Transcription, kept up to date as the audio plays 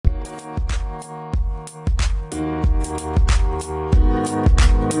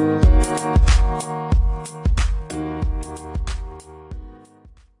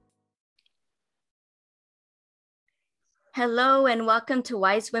Hello and welcome to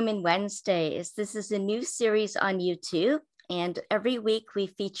Wise Women Wednesdays. This is a new series on YouTube, and every week we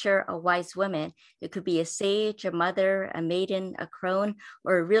feature a wise woman. It could be a sage, a mother, a maiden, a crone,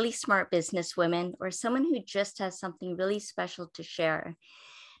 or a really smart businesswoman, or someone who just has something really special to share.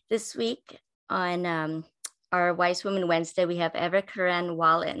 This week on our Wise Women Wednesday, we have Eva Karen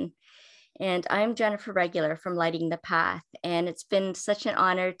Wallen. And I'm Jennifer Regular from Lighting the Path. And it's been such an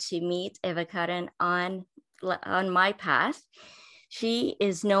honor to meet Eva Karen on my path. She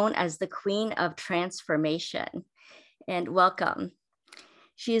is known as the Queen of Transformation. And welcome.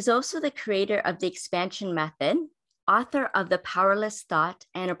 She is also the creator of the Expansion Method, author of The Powerless Thought,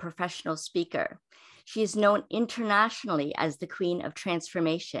 and a professional speaker. She is known internationally as the Queen of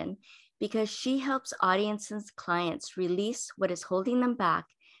Transformation because she helps audiences and clients release what is holding them back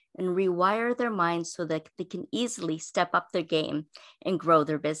and rewire their minds so that they can easily step up their game and grow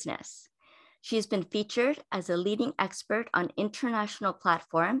their business. She's been featured as a leading expert on international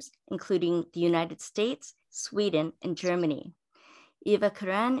platforms, including the United States, Sweden, and Germany. Eva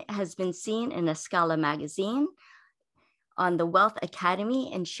Karen has been seen in Escala magazine, on the Wealth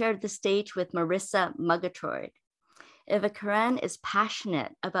Academy, and shared the stage with Marissa Mugatord. Eva Karen is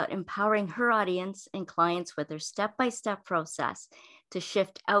passionate about empowering her audience and clients with her step-by-step process to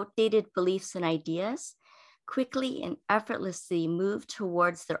shift outdated beliefs and ideas, quickly and effortlessly move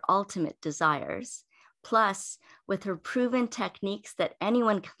towards their ultimate desires. Plus, with her proven techniques that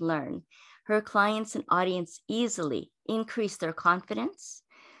anyone can learn, her clients and audience easily increase their confidence,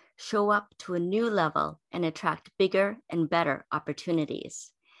 show up to a new level, and attract bigger and better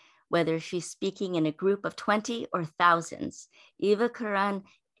opportunities. Whether she's speaking in a group of 20 or thousands, Eva Karen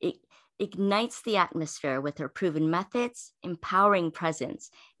ignites the atmosphere with her proven methods, empowering presence,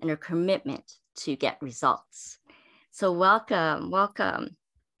 and her commitment to get results. So welcome.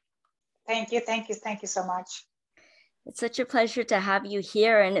 Thank you so much. It's such a pleasure to have you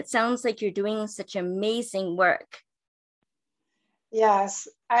here, and it sounds like you're doing such amazing work. Yes,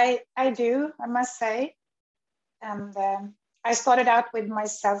 I do, I must say. And I started out with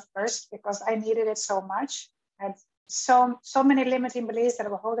myself first because I needed it so much. I had so many limiting beliefs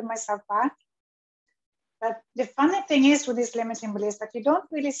that were holding myself back. But the funny thing is with these limiting beliefs that you don't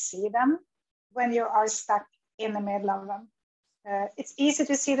really see them when you are stuck in the middle of them. It's easy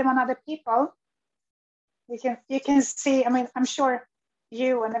to see them on other people. You can see, I mean, I'm sure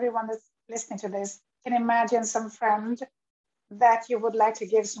you and everyone that's listening to this can imagine some friend that you would like to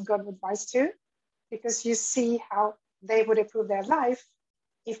give some good advice to, because you see how they would improve their life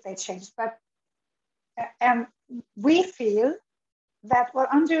if they changed. But and we feel that, well,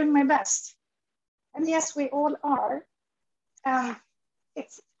 I'm doing my best. And yes, we all are.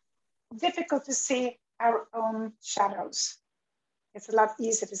 It's difficult to see our own shadows. It's a lot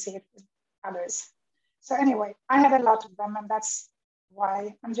easier to see it with others. So anyway, I had a lot of them, and that's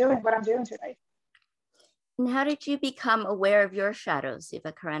why I'm doing what I'm doing today. And how did you become aware of your shadows,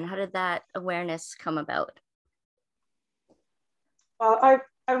 Eva Karen? How did that awareness come about? Well,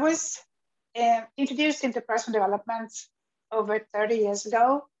 I was introduced into personal development over 30 years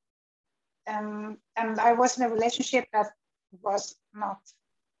ago. And I was in a relationship that was not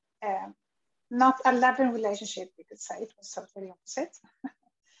a loving relationship, you could say. It was totally opposite.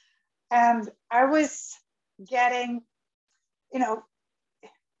 And I was getting,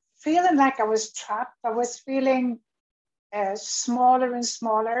 feeling like I was trapped. I was feeling smaller and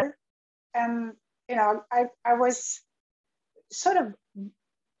smaller. And, I was sort of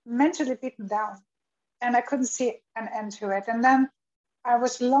mentally beaten down, and I couldn't see an end to it. And then I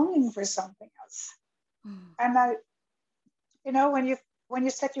was longing for something else. And when you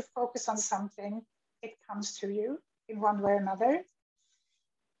set your focus on something, it comes to you in one way or another.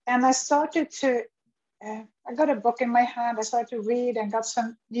 And I started to, I got a book in my hand. I started to read and got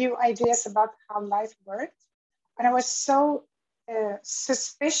some new ideas about how life worked. And I was so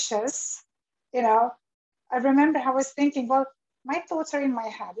suspicious, I remember I was thinking, well, my thoughts are in my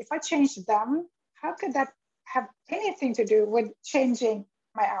head. If I change them, how could that have anything to do with changing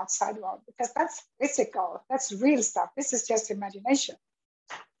my outside world? Because that's physical, that's real stuff. This is just imagination.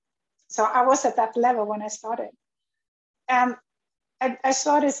 So I was at that level when I started. And I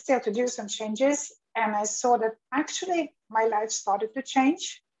started still to do some changes, and I saw that actually my life started to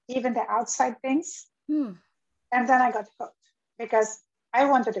change, even the outside things. And then I got hooked because I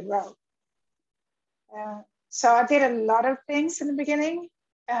wanted to grow. So I did a lot of things in the beginning,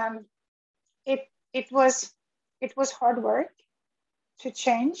 and it was hard work to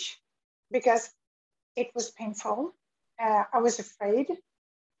change because it was painful. I was afraid,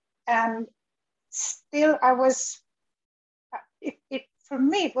 and still I was. For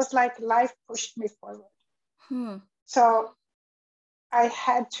me, it was like life pushed me forward. So I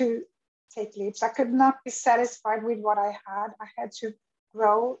had to take leaps. I could not be satisfied with what I had. I had to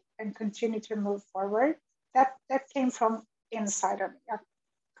grow and continue to move forward. That came from inside of me. I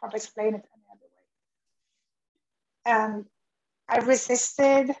can't explain it any other way. And I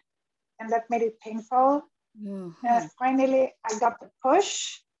resisted, and that made it painful. Mm-hmm. And finally, I got the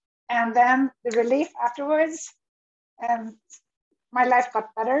push, and then the relief afterwards, and my life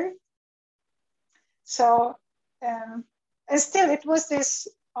got better. So, and still, it was this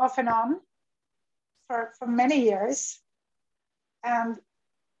off and on for many years. And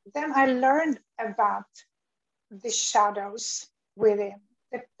then I learned about the shadows within,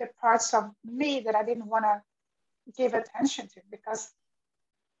 the parts of me that I didn't want to give attention to, because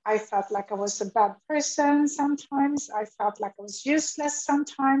I felt like I was a bad person sometimes. I felt like I was useless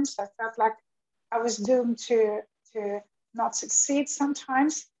sometimes. I felt like I was doomed to not succeed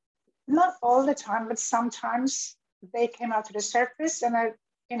sometimes. Not all the time, but sometimes they came out to the surface, and I,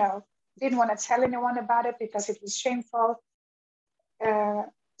 didn't want to tell anyone about it because it was shameful.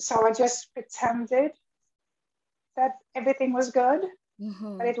 So I just pretended that everything was good,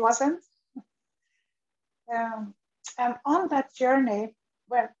 but it wasn't. And on that journey,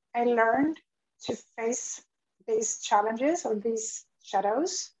 when I learned to face these challenges or these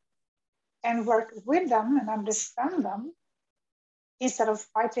shadows and work with them and understand them, instead of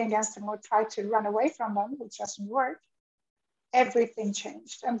fighting against them or try to run away from them, which doesn't work, everything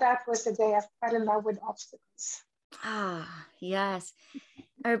changed. And that was the day I fell in love with obstacles. Ah, yes.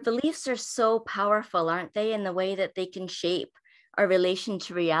 Our beliefs are so powerful, aren't they, in the way that they can shape our relation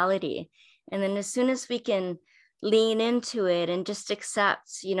to reality. And then as soon as we can lean into it and just accept,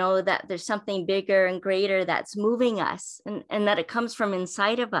 that there's something bigger and greater that's moving us, and that it comes from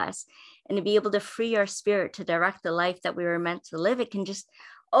inside of us, and to be able to free our spirit to direct the life that we were meant to live, it can just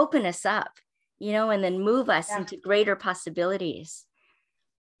open us up, and then move us into greater possibilities.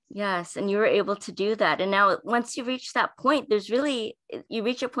 Yes. And you were able to do that. And now once you reach that point, you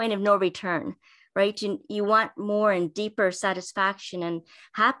reach a point of no return, right? You want more and deeper satisfaction and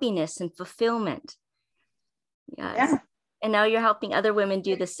happiness and fulfillment. Yes. Yeah. And now you're helping other women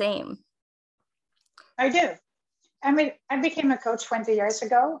do the same. I do. I mean, I became a coach 20 years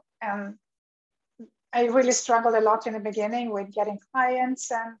ago, and I really struggled a lot in the beginning with getting clients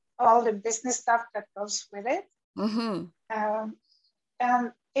and all the business stuff that goes with it. Mm-hmm.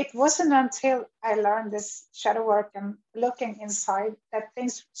 And it wasn't until I learned this shadow work and looking inside that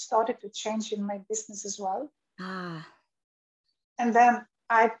things started to change in my business as well. Ah. And then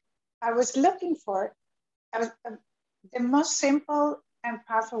I was looking for the most simple and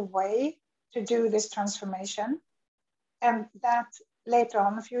powerful way to do this transformation. And that later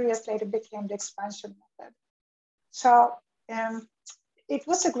on, a few years later, became the expansion method. So it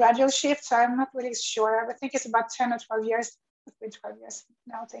was a gradual shift. So I'm not really sure. I think it's about 10 or 12 years. It's been 12 years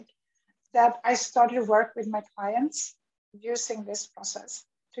now, I think, that I started to work with my clients using this process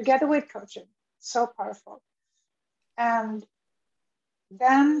together with coaching. So powerful. And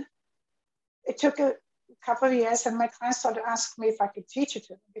then it took a couple of years, and my clients started asking me if I could teach it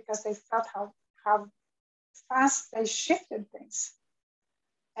to them, because they felt how fast they shifted things.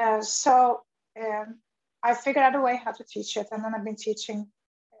 So I figured out a way how to teach it, and then I've been teaching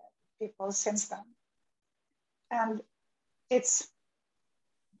people since then. And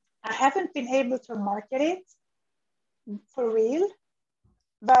I haven't been able to market it for real,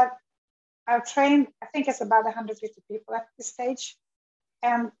 but I've trained, I think it's about 150 people at this stage.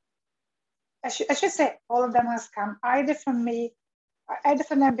 And I should say all of them has come either from me, either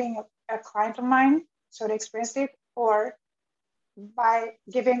from them being a client of mine, so they experienced it, or by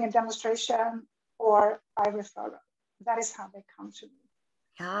giving a demonstration, or by referral. That is how they come to me.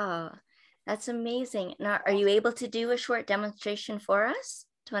 Yeah, that's amazing. Now, are you able to do a short demonstration for us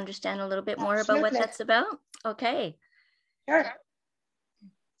to understand a little bit more about what that's about? Okay. Sure.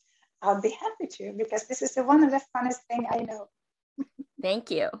 I'll be happy to, because this is one of the funnest things I know.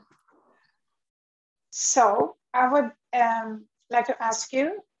 Thank you. So I would like to ask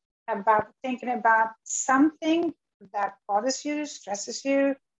you about thinking about something that bothers you, stresses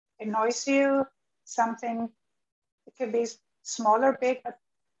you, annoys you, something. It could be small or big, but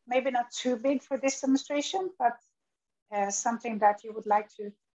maybe not too big for this demonstration, but something that you would like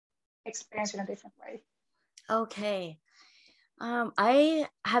to experience in a different way. Okay. I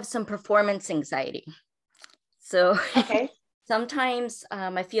have some performance anxiety. So okay. Sometimes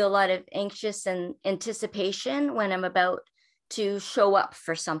I feel a lot of anxious and anticipation when I'm about to show up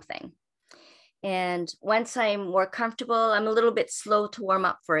for something. And once I'm more comfortable, I'm a little bit slow to warm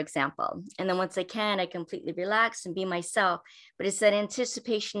up, for example. And then once I can, I completely relax and be myself. But it's that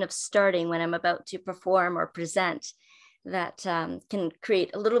anticipation of starting when I'm about to perform or present that can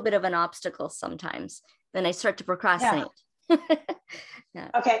create a little bit of an obstacle sometimes. Then I start to procrastinate. Yeah. Yeah.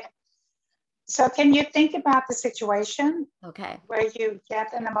 Okay. So can you think about the situation where you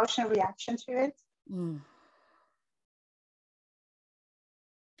get an emotional reaction to it?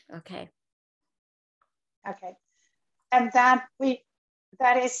 Okay. Okay. And that we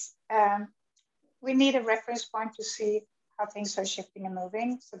need a reference point to see how things are shifting and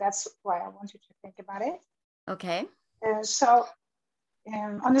moving. So that's why I want you to think about it. Okay. So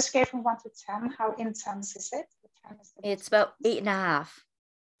on the scale from 1 to 10, how intense is it? It's about 8.5.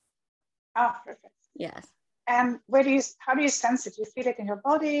 Oh, perfect. Yes. And how do you sense it? Do you feel it in your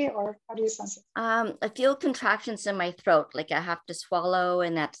body, or how do you sense it? I feel contractions in my throat, like I have to swallow,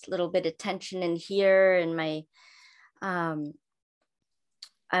 and that's a little bit of tension in here, and my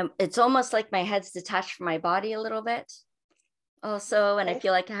it's almost like my head's detached from my body a little bit also, and I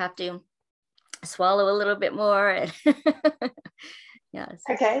feel like I have to swallow a little bit more. Yes.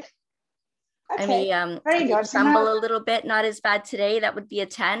 Okay. I may tremble a little bit, not as bad today. That would be a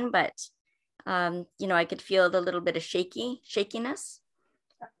 10, but I could feel the little bit of shakiness.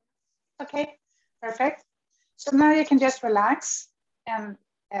 Okay, perfect. So now you can just relax, and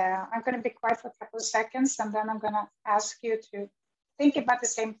I'm going to be quiet for a couple of seconds, and then I'm going to ask you to think about the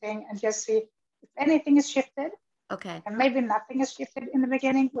same thing and just see if anything is shifted. Okay. And maybe nothing is shifted in the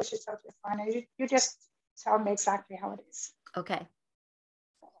beginning, which is totally fine. And you just tell me exactly how it is. Okay.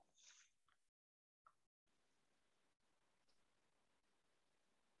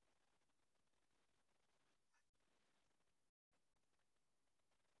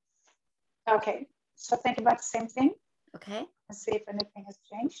 Okay, so think about the same thing. Okay. And see if anything has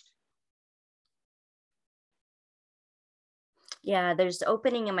changed. Yeah, there's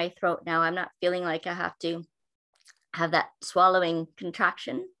opening in my throat now. I'm not feeling like I have to have that swallowing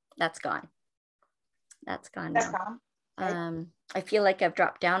contraction. That's gone. That's gone now. That's gone. Okay. I feel like I've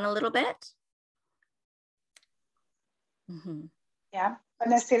dropped down a little bit. Yeah, but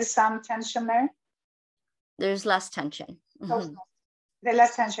there's still some tension there. There's less tension. The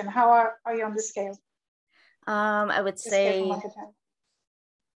less tension. How are you on the scale? I would say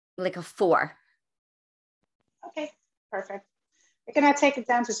like a 4. Okay, perfect. We're gonna take it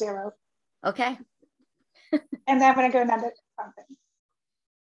down to 0. Okay. And then I'm gonna go another something.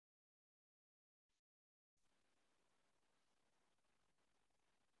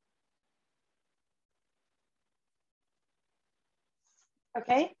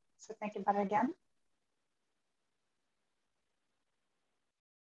 Okay, so think about it again.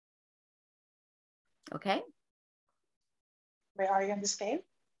 Okay. Where are you on the scale?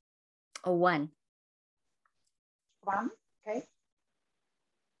 A 1. 1, okay.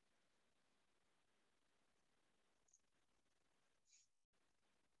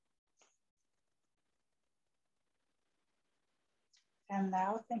 And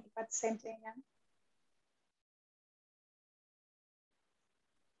now think about the same thing again.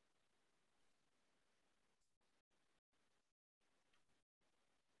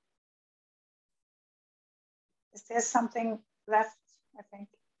 Is there something left, I think?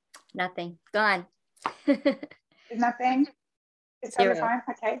 Nothing. Gone. Nothing? It's 0. totally fine?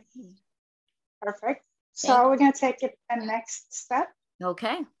 Okay. Perfect. So we're going to take it a next step.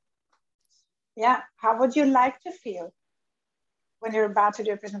 Okay. Yeah. How would you like to feel when you're about to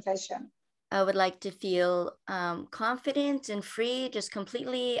do a presentation? I would like to feel confident and free, just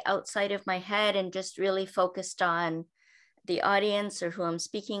completely outside of my head and just really focused on the audience or who I'm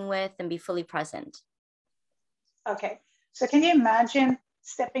speaking with and be fully present. Okay. So can you imagine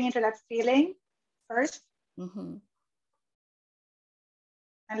stepping into that feeling first? And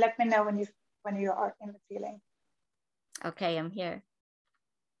let me know when you are in the feeling. Okay, I'm here.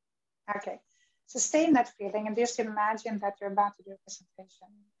 Okay. So stay in that feeling and just imagine that you're about to do a presentation.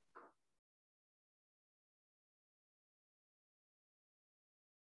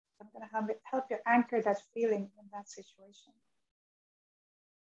 I'm going to help you anchor that feeling in that situation.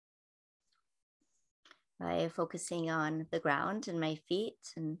 By focusing on the ground and my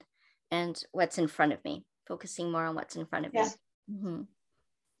feet and what's in front of me, focusing more on what's in front of me.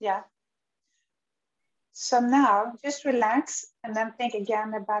 Yeah. So now just relax and then think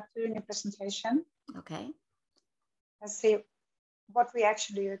again about doing a presentation. Okay. And see what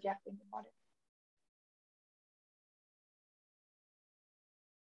reaction do you get in the body.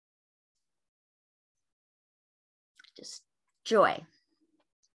 Just joy.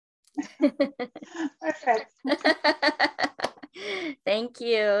 Perfect. Thank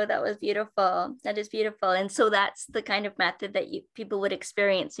you. That was beautiful. That is beautiful. And so that's the kind of method that people would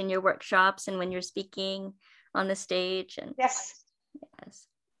experience in your workshops and when you're speaking on the stage. And yes. yes.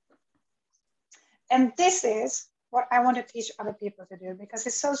 And this is what I want to teach other people to do, because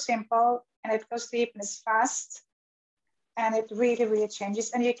it's so simple and it goes deep and it's fast and it really, really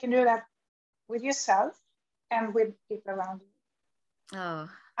changes. And you can do that with yourself and with people around you. Oh,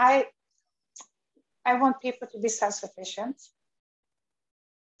 I want people to be self-sufficient.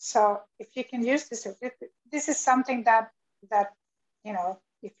 So if you can use this, this is something that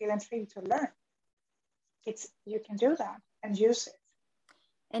you feel intrigued to learn. You can do that and use it.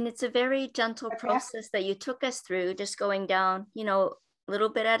 and it's a very gentle process that you took us through, just going down, a little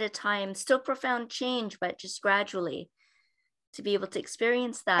bit at a time, still profound change, but just gradually to be able to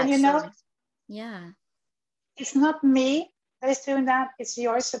experience that. And yeah. It's not me that is doing that. It's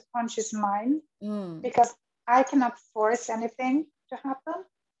your subconscious mind, because I cannot force anything to happen.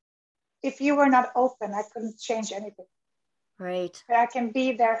 If you were not open, I couldn't change anything. Right. But I can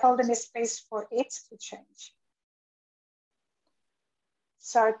be there holding the space for it to change.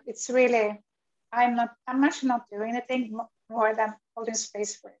 So it's really, I'm actually not doing anything more than holding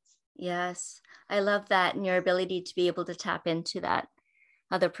space for it. Yes, I love that, and your ability to be able to tap into that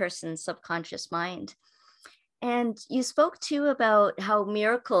other person's subconscious mind. And you spoke too about how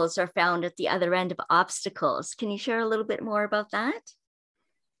miracles are found at the other end of obstacles. Can you share a little bit more about that?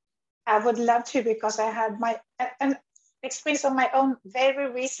 I would love to, because I had an experience of my own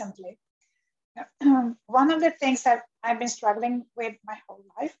very recently. One of the things that I've been struggling with my whole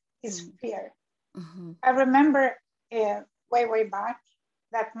life is fear. Mm-hmm. I remember way back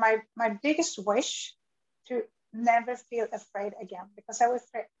that my biggest wish to never feel afraid again, because I was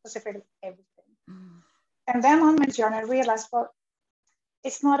afraid of everything. And then on my journey, I realized, well,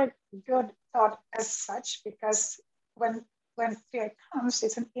 it's not a good thought as such, because when fear comes,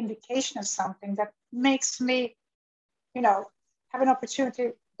 it's an indication of something that makes me, have an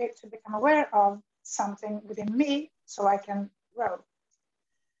opportunity to become aware of something within me so I can grow.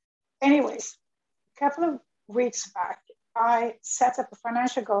 Anyways, a couple of weeks back, I set up a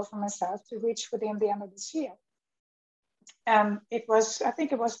financial goal for myself to reach within the end of this year. And I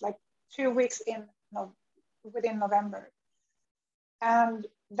think it was like 2 weeks within November. And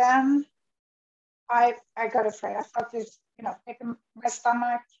then I got afraid. I felt this, in my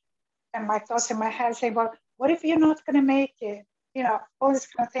stomach and my thoughts in my head saying, well, what if you're not going to make it? All these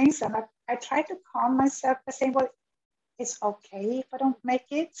kind of things. And I tried to calm myself by saying, well, it's okay if I don't make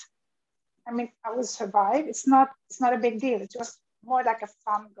it. I mean, I will survive. It's not a big deal. It's just more like a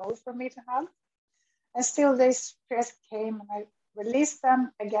fun goal for me to have. And still these fears came, and I released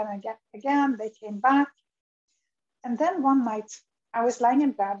them again and again. They came back. And then one night I was lying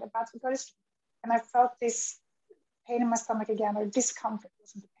in bed about to go to sleep, and I felt this pain in my stomach again, or discomfort. It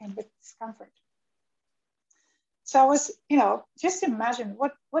wasn't pain, but discomfort. So I was, just imagine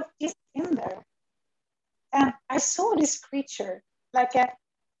what is in there. And I saw this creature, like I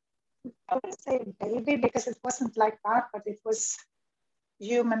wouldn't say baby, because it wasn't like that, but it was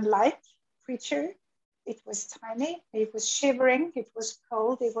human-like creature. It was tiny, it was shivering, it was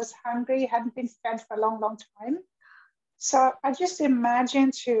cold, it was hungry, it hadn't been fed for a long, long time. So I just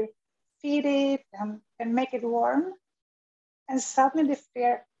imagined to feed it and make it warm. And suddenly the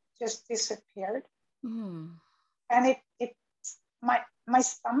fear just disappeared. And my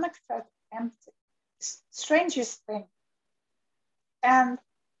stomach felt empty. Strangest thing. And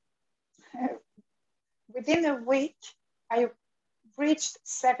within a week, I reached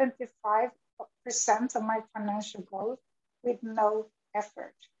 75% of my financial goal with no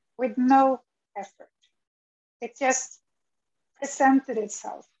effort. It just presented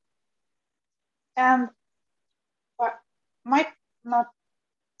itself. And what might not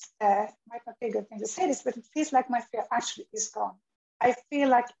be a good thing to say this, but it feels like my fear actually is gone. I feel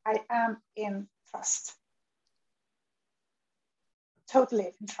like I am in trust.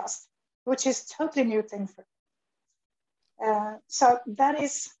 Totally in trust, which is totally new thing for me. So that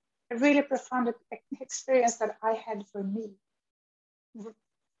is a really profound experience that I had for me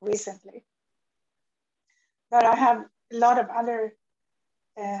recently. But I have a lot of other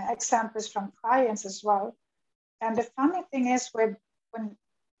examples from clients as well. And the funny thing is, when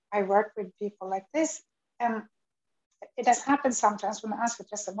I work with people like this, and it has happened sometimes when I ask for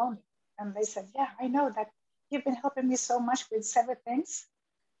testimony, and they said, yeah, I know that you've been helping me so much with several things,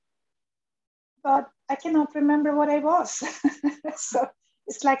 but I cannot remember what it was. So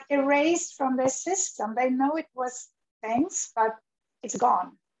it's like erased from their system. They know it was things, but it's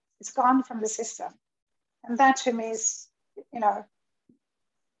gone. It's gone from the system. And that to me is,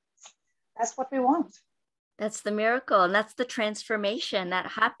 that's what we want. That's the miracle. And that's the transformation that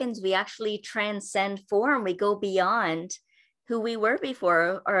happens. We actually transcend form. We go beyond who we were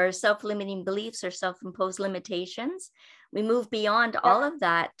before, our self-limiting beliefs or self-imposed limitations. We move beyond all of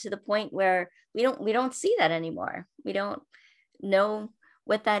that to the point where we don't see that anymore. We don't know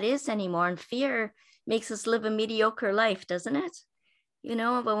what that is anymore. And fear makes us live a mediocre life, doesn't it? You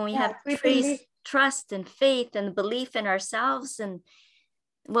know, but when we have trust and faith and belief in ourselves and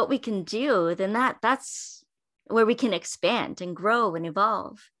what we can do, then that's where we can expand and grow and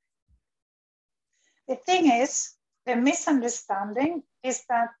evolve. The thing is, the misunderstanding is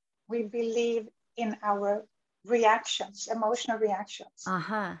that we believe in our reactions, emotional reactions.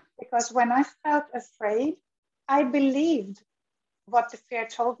 Because when I felt afraid, I believed what the fear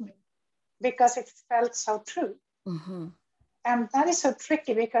told me because it felt so true. And that is so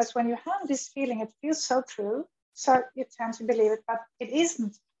tricky, because when you have this feeling, it feels so true, so you tend to believe it, but it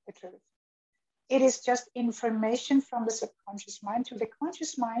isn't the truth. It is just information from the subconscious mind to the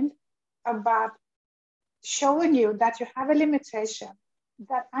conscious mind about showing you that you have a limitation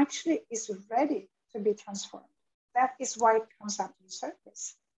that actually is ready to be transformed. That is why it comes up to the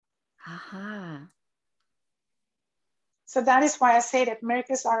surface. So that is why I say that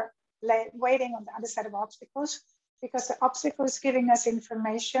miracles are waiting on the other side of obstacles, because the obstacle is giving us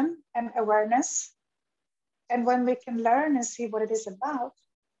information and awareness. And when we can learn and see what it is about,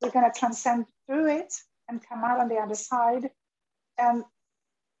 we're going to transcend through it and come out on the other side. And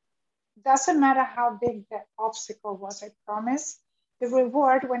doesn't matter how big the obstacle was, I promise, the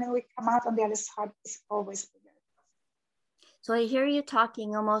reward when we come out on the other side is always bigger. So I hear you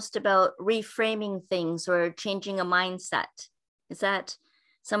talking almost about reframing things or changing a mindset. Is that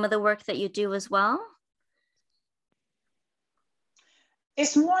some of the work that you do as well?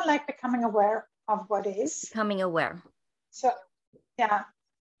 It's more like becoming aware of what is. Becoming aware. So, yeah,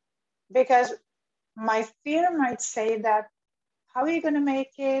 because my fear might say that, how are you going to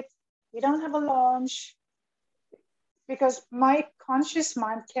make it? You don't have a launch. Because my conscious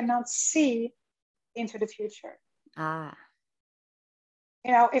mind cannot see into the future.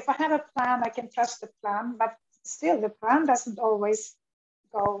 You know, if I have a plan, I can trust the plan, but still the plan doesn't always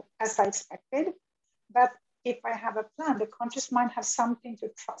go as I expected. But if I have a plan, the conscious mind has something to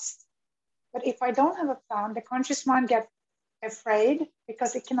trust. But if I don't have a plan, the conscious mind gets afraid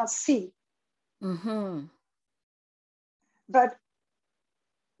because it cannot see. But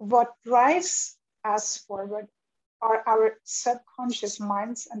what drives us forward are our subconscious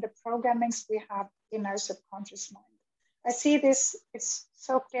minds and the programmings we have in our subconscious mind. I see this, it's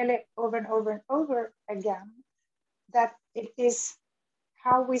so clearly over and over and over again, that it is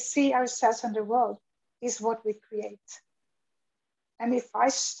how we see ourselves in the world is what we create. And if I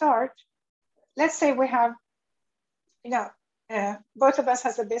start, let's say we have, both of us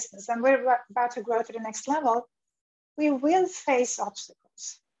has a business and we're about to grow to the next level, we will face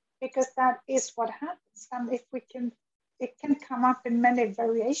obstacles because that is what happens. And if we can, it can come up in many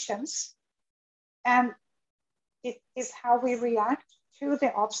variations, and it is how we react to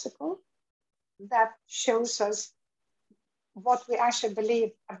the obstacle that shows us what we actually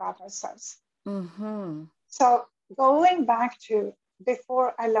believe about ourselves. So going back to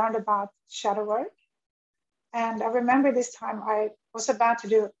before I learned about shadow work, and I remember this time I was about to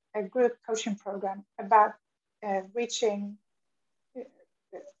do a group coaching program about reaching,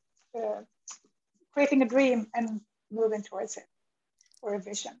 creating a dream and moving towards it, or a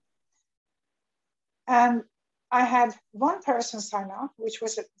vision. And I had one person sign up, which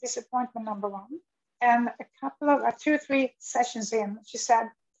was a disappointment number one. And a couple of 2 or 3 sessions in, she said,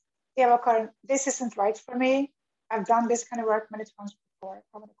 Eva-Karin, this isn't right for me. I've done this kind of work many times before.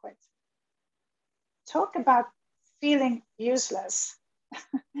 I want to quit. Talk about feeling useless.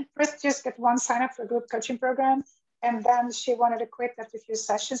 First, just get one sign up for a group coaching program. And then she wanted to quit after a few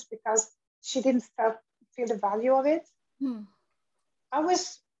sessions because she didn't feel the value of it. I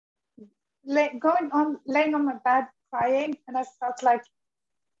was laying on my bed crying, and I felt like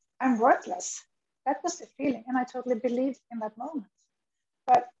I'm worthless. That was the feeling, and I totally believed in that moment.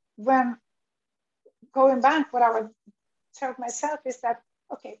 But when going back, what I would tell myself is that,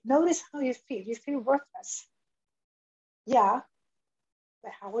 okay, notice how you feel. You feel worthless. Yeah,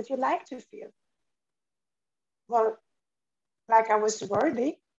 but how would you like to feel? Well, like I was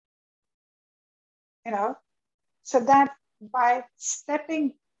worthy, so that by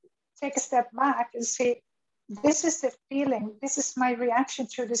take a step back and say, this is the feeling, this is my reaction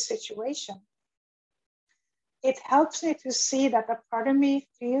to the situation. It helps me to see that a part of me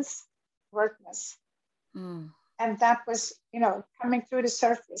feels worthless. And that was, coming through the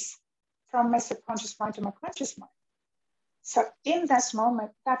surface from my subconscious mind to my conscious mind. So in that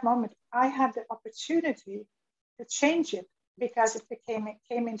moment, I had the opportunity to change it because it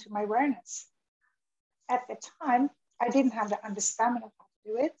came into my awareness. At the time, I didn't have the understanding of how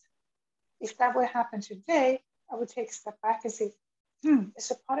to do it. If that would happen today, I would take a step back and say,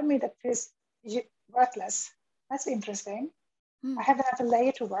 there's a part of me that feels worthless. That's interesting. I have another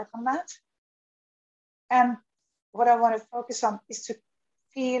layer to work on that. And what I want to focus on is to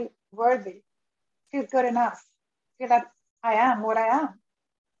feel worthy, feel good enough, feel that I am what I am.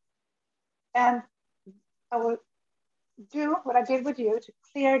 And I will do what I did with you to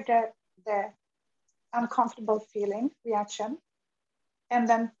clear the uncomfortable feeling, reaction, and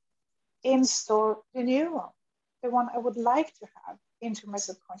then install the new one, the one I would like to have into my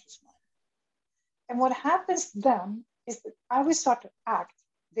subconscious mind. And what happens then is that I will start to act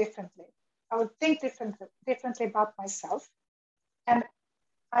differently. I would think differently about myself, and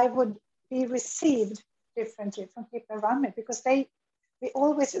I would be received differently from people around me because we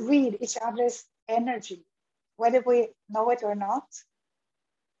always read each other's energy, whether we know it or not.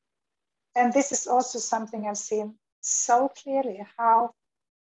 And this is also something I've seen so clearly, how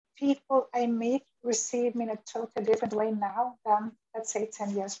people I meet receive me in a totally different way now than, let's say,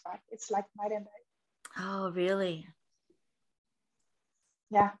 10 years back. It's like night and day. Oh, really?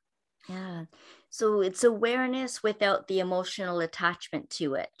 Yeah. Yeah. So it's awareness without the emotional attachment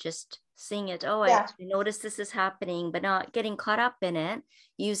to it. Just seeing it. Oh, Yeah. I notice this is happening, but not getting caught up in it,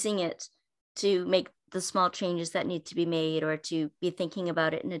 using it to make the small changes that need to be made or to be thinking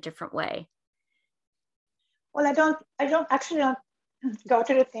about it in a different way. Well, I don't go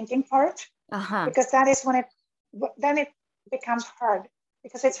to the thinking part because that is when it becomes hard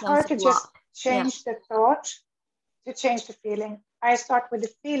because it's Becomes hard a to just block. change the thought to change the feeling. I start with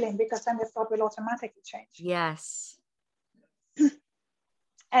the feeling because then the thought will automatically change. Yes.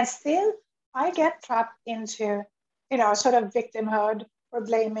 And still, I get trapped into, sort of victimhood or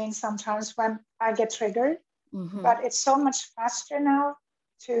blaming sometimes when I get triggered. Mm-hmm. But it's so much faster now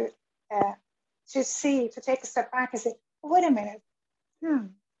to take a step back and say, wait a minute,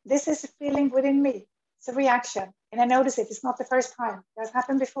 this is a feeling within me. It's a reaction. And I notice it. It's not the first time. That's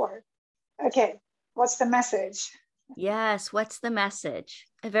happened before. Okay, what's the message? Yes, what's the message?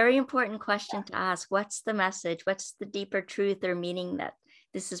 A very important question to ask. What's the message? What's the deeper truth or meaning that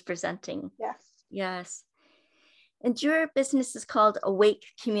this is presenting? Yeah. Yes. And your business is called Awake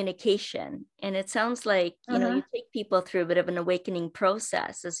Communication. And it sounds like, you take people through a bit of an awakening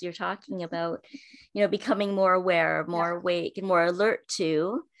process as you're talking about, becoming more aware, more awake, and more alert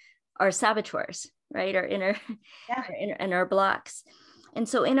to our saboteurs, right? Our inner blocks. And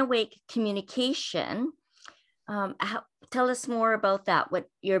so in Awake Communication, tell us more about that, what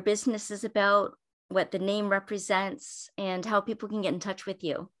your business is about, what the name represents, and how people can get in touch with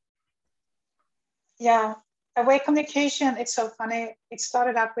you. Yeah, Awake Communication, it's so funny. It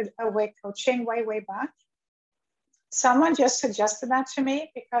started out with Awake Coaching way back. Someone just suggested that to me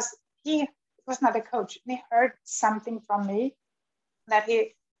because he was not a coach. He heard something from me that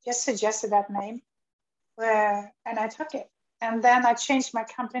he just suggested that name, and I took it. And then I changed my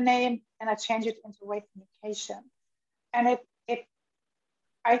company name and I changed it into Awake Communication. And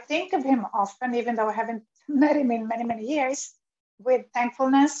I think of him often, even though I haven't met him in many years, with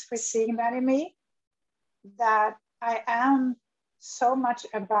thankfulness for seeing that in me, that I am so much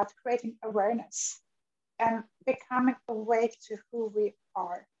about creating awareness and becoming awake to who we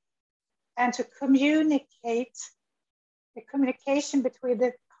are and to communicate the communication between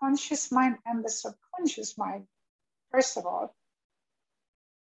the conscious mind and the subconscious mind, first of all.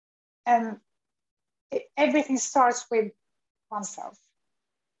 And everything starts with oneself.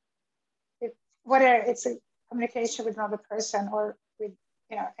 Whether it's a communication with another person or with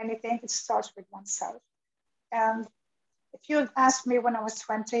anything, it starts with oneself. And if you had asked me when I was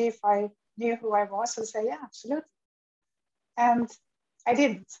 20 if I knew who I was, I would say, yeah, absolutely. And I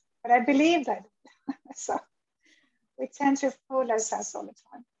didn't, but I believed that. So we tend to fool ourselves all the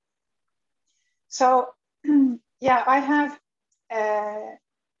time. So yeah, I have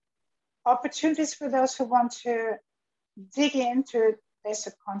opportunities for those who want to dig into their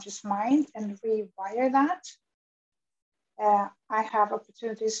subconscious mind and rewire that. I have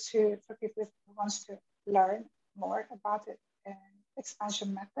opportunities for people who wants to learn more about the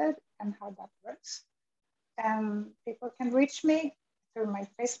expansion method and how that works. And people can reach me through my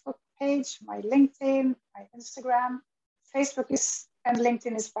Facebook page, my LinkedIn, my Instagram. Facebook and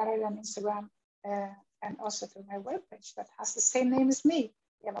LinkedIn is better than Instagram, and also through my webpage that has the same name as me,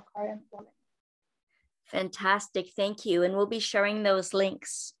 Eva Karin Walling. Fantastic, thank you. And we'll be sharing those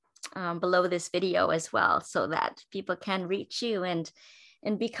links below this video as well, so that people can reach you and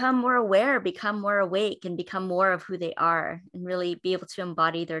and become more aware, become more awake, and become more of who they are, and really be able to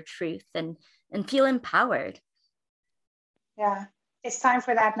embody their truth and feel empowered. Yeah, it's time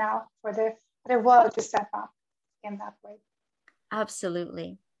for that now, for the world to step up in that way.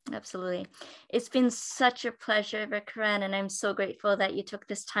 Absolutely. Absolutely. It's been such a pleasure, Vikran, and I'm so grateful that you took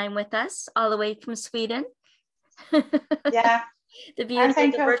this time with us all the way from Sweden. Yeah. The beauty of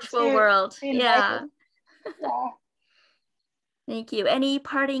the virtual world. Yeah. Yeah. Thank you. Any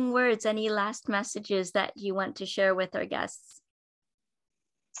parting words, any last messages that you want to share with our guests?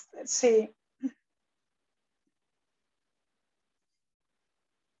 Let's see.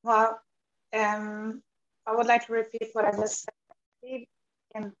 Well, I would like to repeat what I just said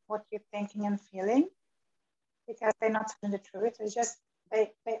in what you're thinking and feeling, because they're not telling the truth. It's just they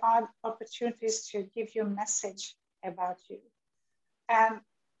are opportunities to give you a message about you. And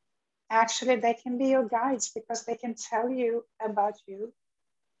actually they can be your guides, because they can tell you about you,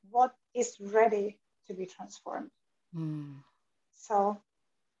 what is ready to be transformed. So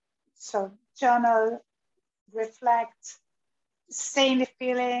journal, reflect, stay in the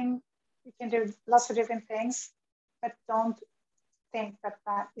feeling. You can do lots of different things, but don't think that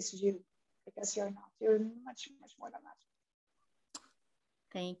that is you, because you're not. You're much, much more than that.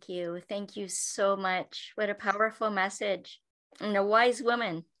 Thank you. Thank you so much. What a powerful message, and a wise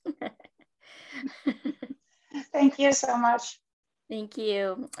woman. Thank you so much. Thank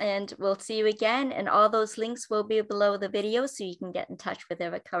you. And we'll see you again. And all those links will be below the video, so you can get in touch with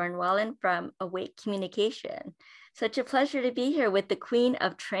Eva Karin-Wallen from Awake Communication. Such a pleasure to be here with the Queen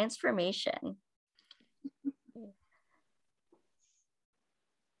of Transformation.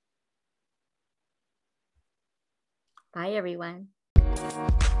 Bye, everyone.